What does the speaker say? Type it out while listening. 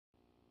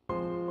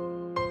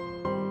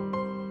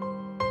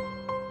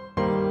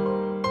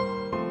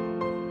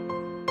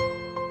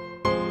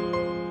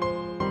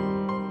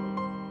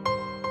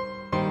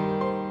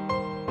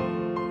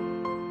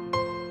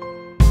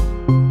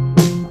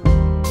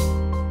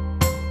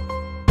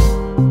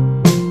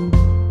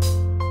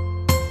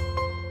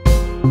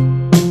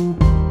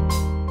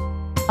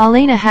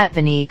Alena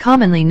Hatvani,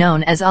 commonly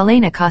known as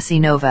Alena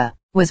Kosinova,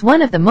 was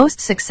one of the most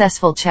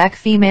successful Czech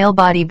female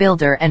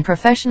bodybuilder and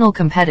professional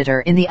competitor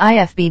in the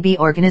Ifbb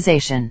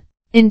organization.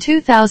 In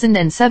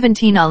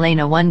 2017,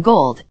 Alena won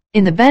gold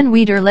in the Ben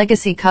Weider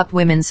Legacy Cup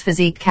Women's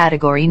Physique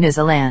category, New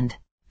Zealand.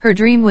 Her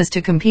dream was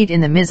to compete in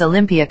the Ms.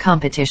 Olympia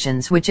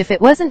competitions, which, if it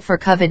wasn't for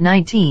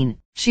COVID-19,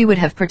 she would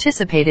have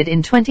participated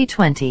in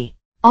 2020.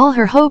 All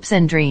her hopes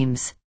and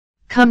dreams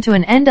come to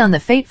an end on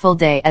the fateful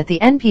day at the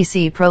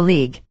NPC Pro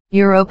League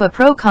Europa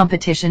Pro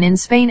competition in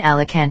Spain,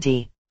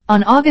 Alicante.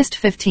 On August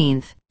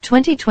 15,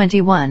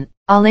 2021,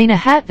 Alena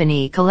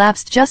Hatvani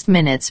collapsed just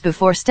minutes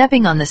before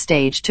stepping on the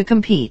stage to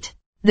compete.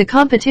 The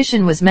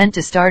competition was meant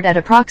to start at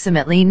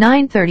approximately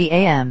 9:30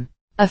 a.m.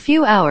 A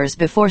few hours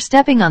before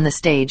stepping on the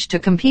stage to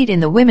compete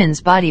in the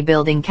women's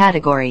bodybuilding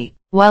category,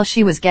 while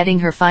she was getting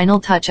her final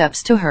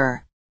touch-ups to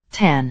her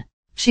tan,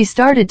 she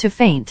started to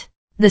faint.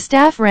 The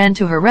staff ran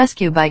to her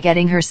rescue by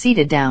getting her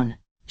seated down.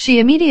 She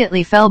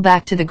immediately fell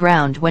back to the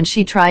ground when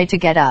she tried to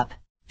get up.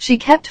 She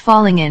kept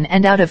falling in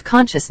and out of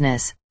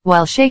consciousness,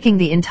 while shaking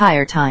the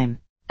entire time.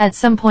 At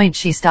some point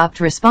she stopped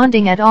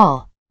responding at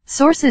all.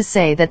 Sources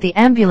say that the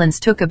ambulance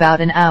took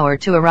about an hour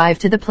to arrive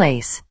to the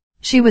place.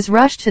 She was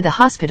rushed to the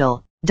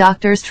hospital.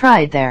 Doctors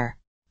tried their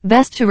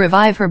best to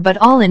revive her, but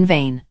all in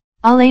vain.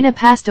 Alena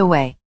passed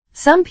away.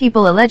 Some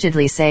people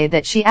allegedly say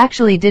that she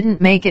actually didn't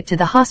make it to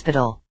the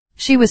hospital.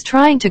 She was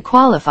trying to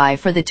qualify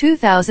for the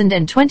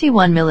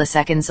 2021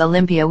 milliseconds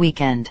Olympia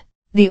weekend.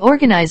 The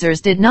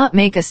organizers did not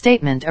make a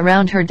statement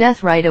around her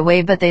death right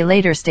away, but they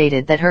later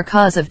stated that her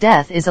cause of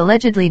death is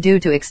allegedly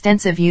due to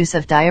extensive use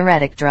of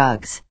diuretic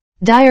drugs.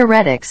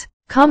 Diuretics,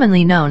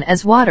 commonly known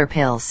as water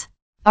pills,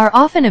 are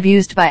often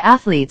abused by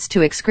athletes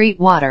to excrete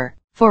water,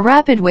 for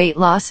rapid weight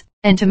loss,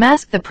 and to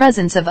mask the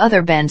presence of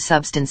other banned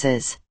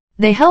substances.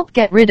 They help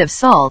get rid of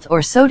salt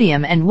or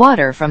sodium and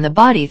water from the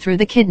body through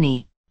the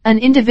kidney. An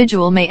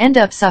individual may end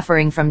up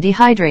suffering from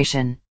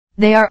dehydration.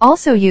 They are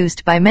also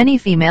used by many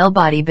female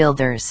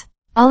bodybuilders.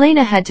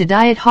 Alena had to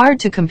diet hard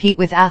to compete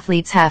with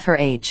athletes half her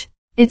age.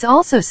 It's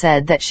also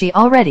said that she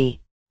already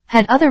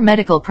had other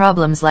medical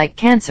problems like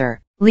cancer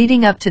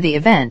leading up to the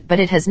event, but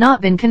it has not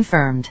been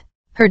confirmed.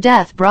 Her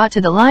death brought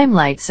to the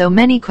limelight so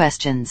many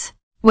questions.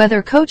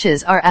 Whether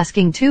coaches are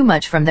asking too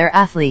much from their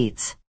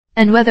athletes,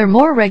 and whether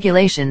more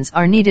regulations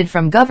are needed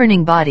from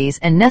governing bodies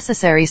and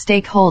necessary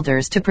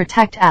stakeholders to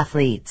protect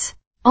athletes.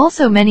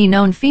 Also, many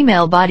known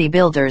female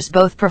bodybuilders,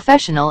 both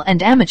professional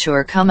and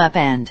amateur, come up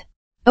and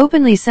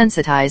openly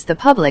sensitize the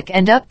public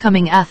and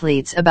upcoming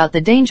athletes about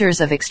the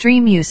dangers of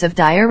extreme use of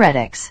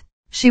diuretics.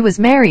 She was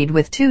married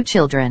with 2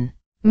 children.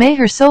 May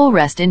her soul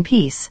rest in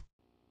peace.